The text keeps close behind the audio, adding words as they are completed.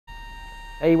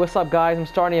Hey, what's up, guys? I'm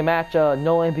starting a match,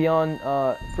 No and Beyond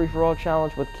free-for-all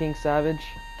challenge with KingHQsavage,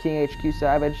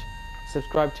 KingHQsavage.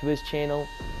 Subscribe to his channel.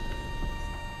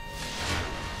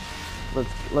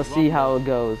 Let's see how it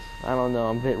goes. I don't know.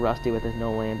 I'm a bit rusty with this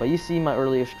no land, but you see my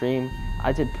earlier stream,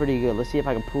 I did pretty good. Let's see if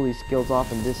I can pull these skills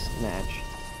off in this match.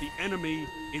 The enemy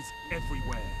is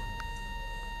everywhere.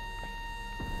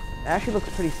 It actually looks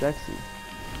pretty sexy.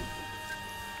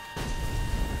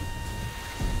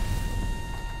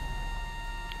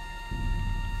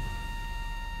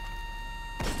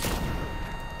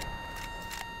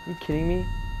 Are you kidding me?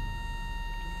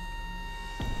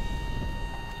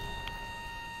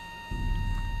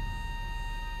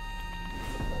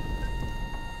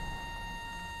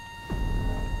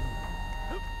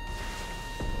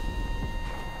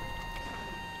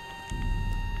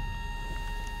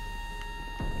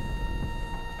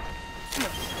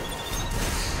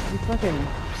 You fucking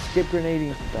skip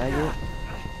grenading, faggot.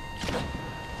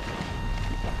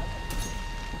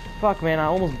 Fuck, man, I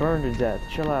almost burned to death.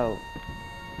 Chill out.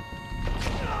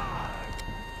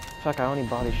 Fuck, I only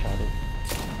body shotted.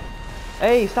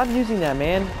 Hey, stop using that,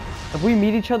 man. If we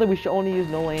meet each other, we should only use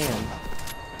no land.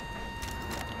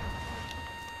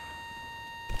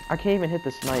 I can't even hit the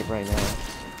snipe right now.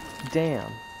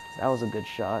 Damn, that was a good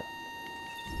shot.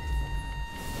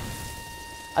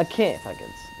 I can't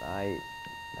fucking snipe.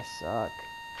 I suck.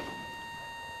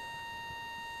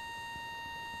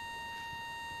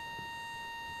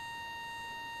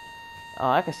 Oh,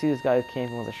 I can see this guy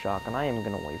camping with a shotgun. I am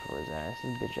gonna wait for his ass.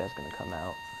 His bitch ass gonna come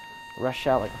out. Rush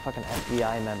out like a fucking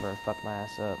FBI member and fuck my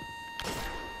ass up.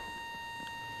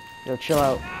 Yo, chill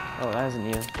out. Oh, that isn't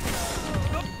you.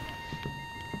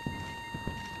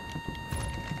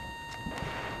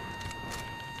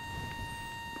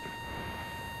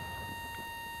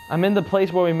 I'm in the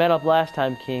place where we met up last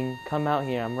time, King. Come out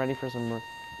here. I'm ready for some...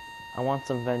 I want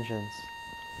some vengeance.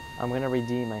 I'm gonna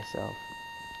redeem myself.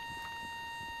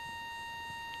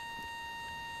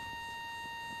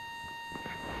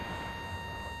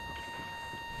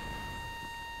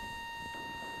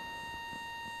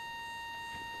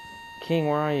 King,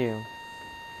 where are you?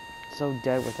 So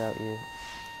dead without you.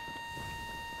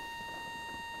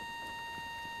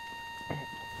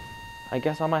 I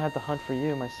guess I might have to hunt for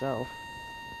you myself.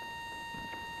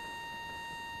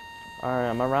 Alright,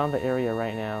 I'm around the area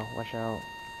right now. Watch out.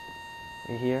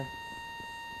 You here?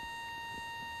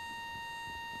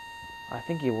 I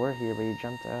think you were here, but you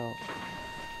jumped out.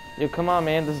 Yo, come on,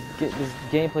 man. This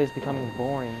gameplay is becoming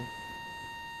boring.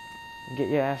 Get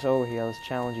your ass over here. Let's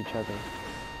challenge each other.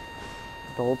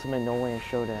 The ultimate no-land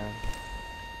showdown.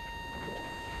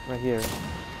 Right here.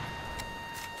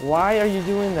 Why are you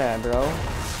doing that, bro?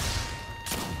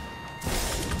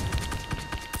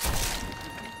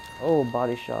 Oh,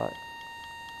 body shot.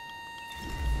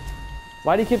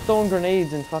 Why do you keep throwing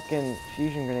grenades and fucking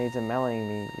fusion grenades and meleeing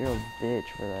me? You're a bitch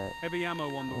for that. Heavy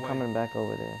ammo on the way. I'm coming back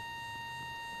over there.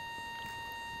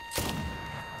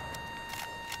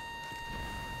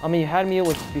 I mean, you had me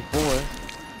with before.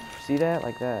 See that?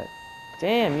 Like that.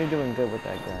 Damn, you're doing good with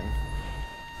that gun.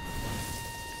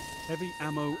 Heavy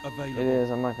ammo available. It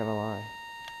is, I'm not gonna lie.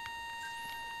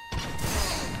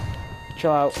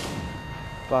 Chill out.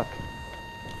 Fuck.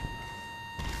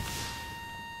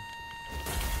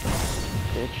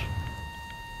 Bitch.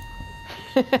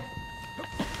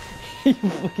 You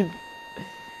fucking...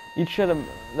 You should've...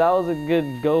 That was a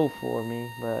good go for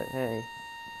me, but hey.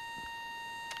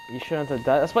 You shouldn't have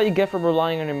died. That's what you get for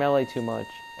relying on your melee too much.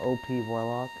 OP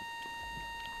Warlock.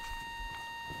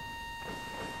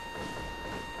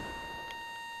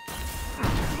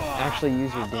 Actually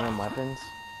use your damn weapons.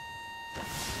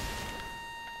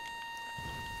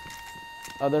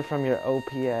 Other from your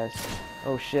OPS.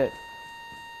 Oh shit.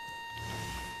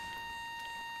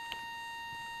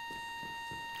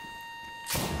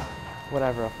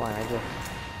 Whatever, I'll fine. I just...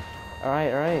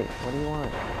 Alright. What do you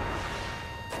want?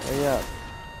 Hurry up.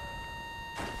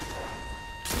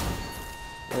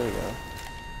 There we go.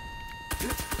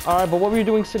 Alright, but what were you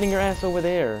doing sitting your ass over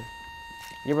there?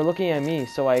 You were looking at me,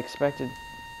 so I expected...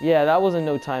 Yeah, that wasn't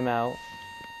no timeout.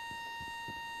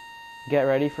 Get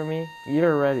ready for me? You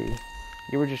were ready.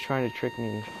 You were just trying to trick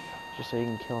me, just so you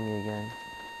can kill me again.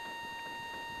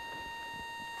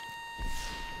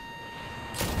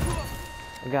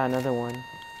 I got another one.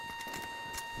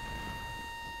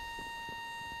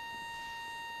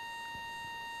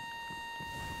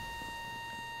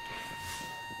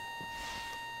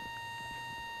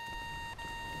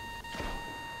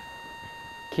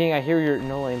 King, I hear your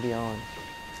no lane beyond.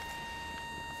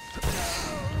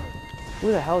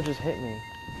 Who the hell just hit me?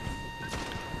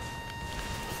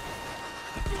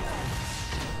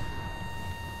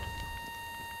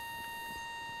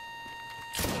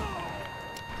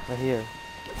 Right here.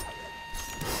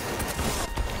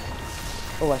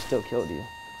 Oh, I still killed you.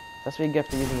 That's what you get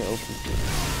for using your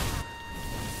OPC.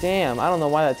 Damn, I don't know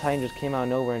why that Titan just came out of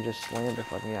nowhere and just slammed the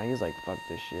fucking guy. He's like, fuck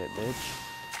this shit,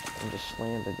 bitch. And just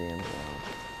slammed the damn ground.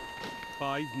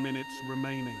 5 minutes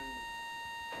remaining.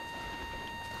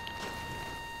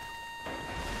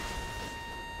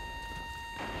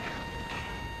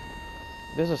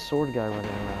 There's a sword guy running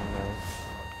around there.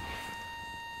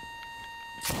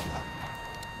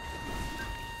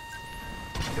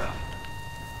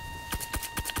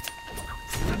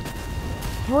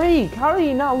 Freak! How did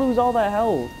he not lose all that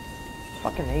health?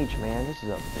 Fucking H, man. This is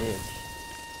a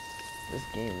bitch. This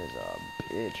game is a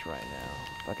bitch right now.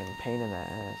 Fucking pain in the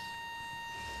ass.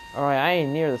 Alright, I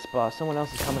ain't near the spot. Someone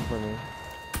else is coming for me.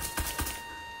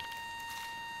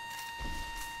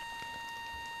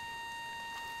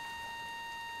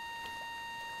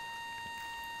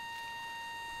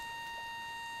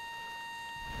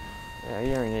 Yeah,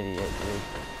 you're an idiot, dude.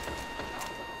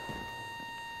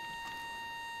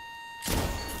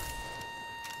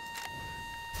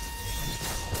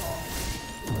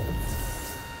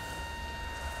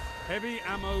 Heavy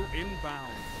ammo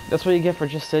inbound. That's what you get for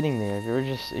just sitting there.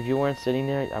 If you weren't sitting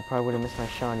there, I probably would have missed my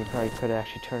shot. You probably could have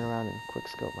actually turned around and quick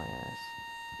scope my ass.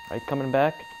 Are you coming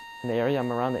back in the area?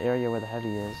 I'm around the area where the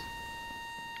heavy is.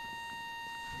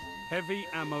 Heavy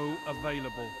ammo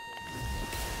available.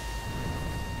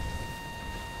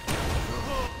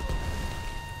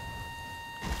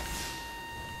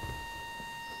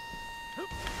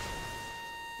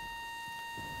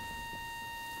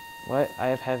 What? I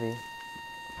have heavy.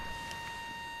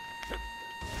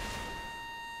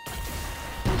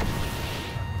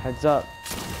 Heads up.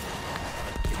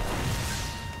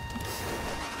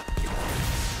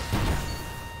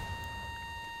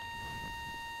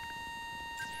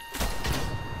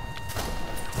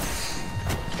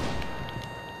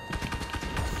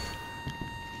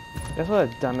 That's what a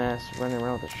dumbass running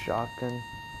around with a shotgun.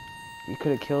 He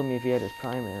could have killed me if he had his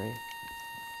primary.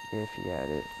 If he had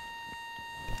it.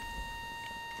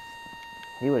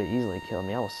 He would have easily killed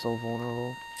me. I was so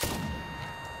vulnerable.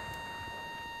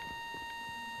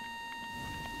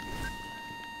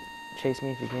 Chase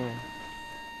me if you can.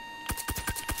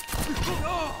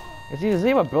 Does he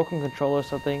have a broken controller or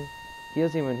something? He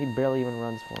barely even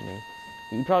runs for me.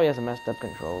 He probably has a messed up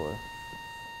controller.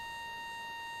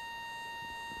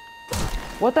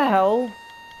 What the hell?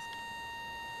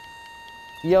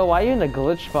 Yo, why are you in a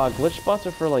glitch spot? Glitch spots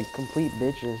are for like complete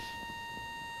bitches.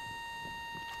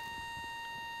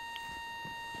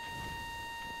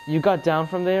 You got down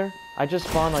from there? I just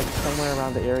spawned like somewhere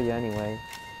around the area anyway.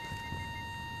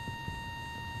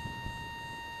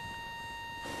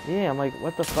 Yeah, I'm like,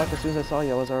 what the fuck? As soon as I saw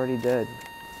you, I was already dead.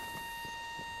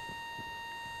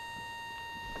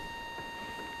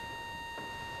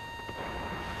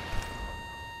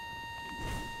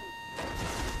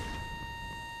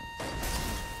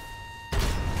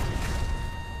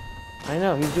 I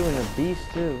know, he's doing a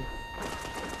beast too.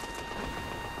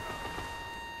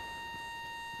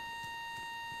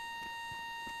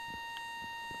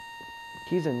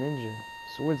 He's a ninja,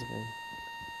 swordsman,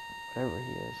 whatever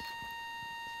he is.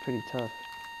 Pretty tough.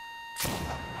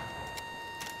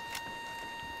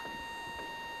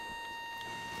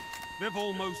 They've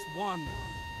almost won.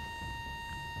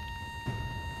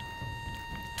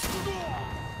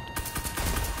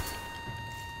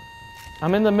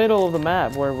 I'm in the middle of the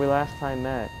map where we last time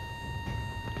met.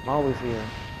 I'm always here.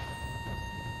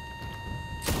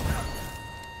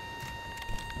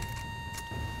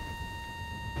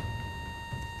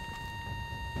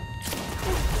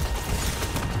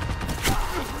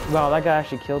 Wow, that guy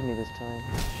actually killed me this time.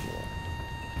 Shit.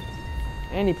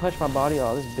 And he punched my body.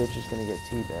 Oh, this bitch is gonna get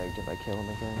teabagged if I kill him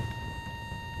again.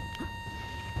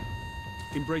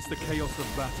 Embrace the chaos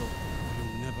of battle.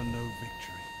 You'll never know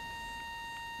victory.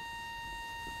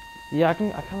 Yeah, I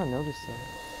kind of noticed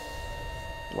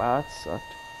that. Wow, that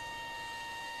sucked.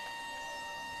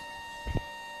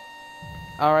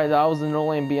 Alright, that was the No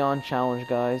Land Beyond challenge,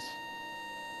 guys.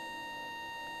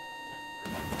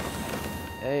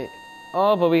 Hey.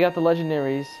 Oh, but we got the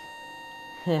legendaries.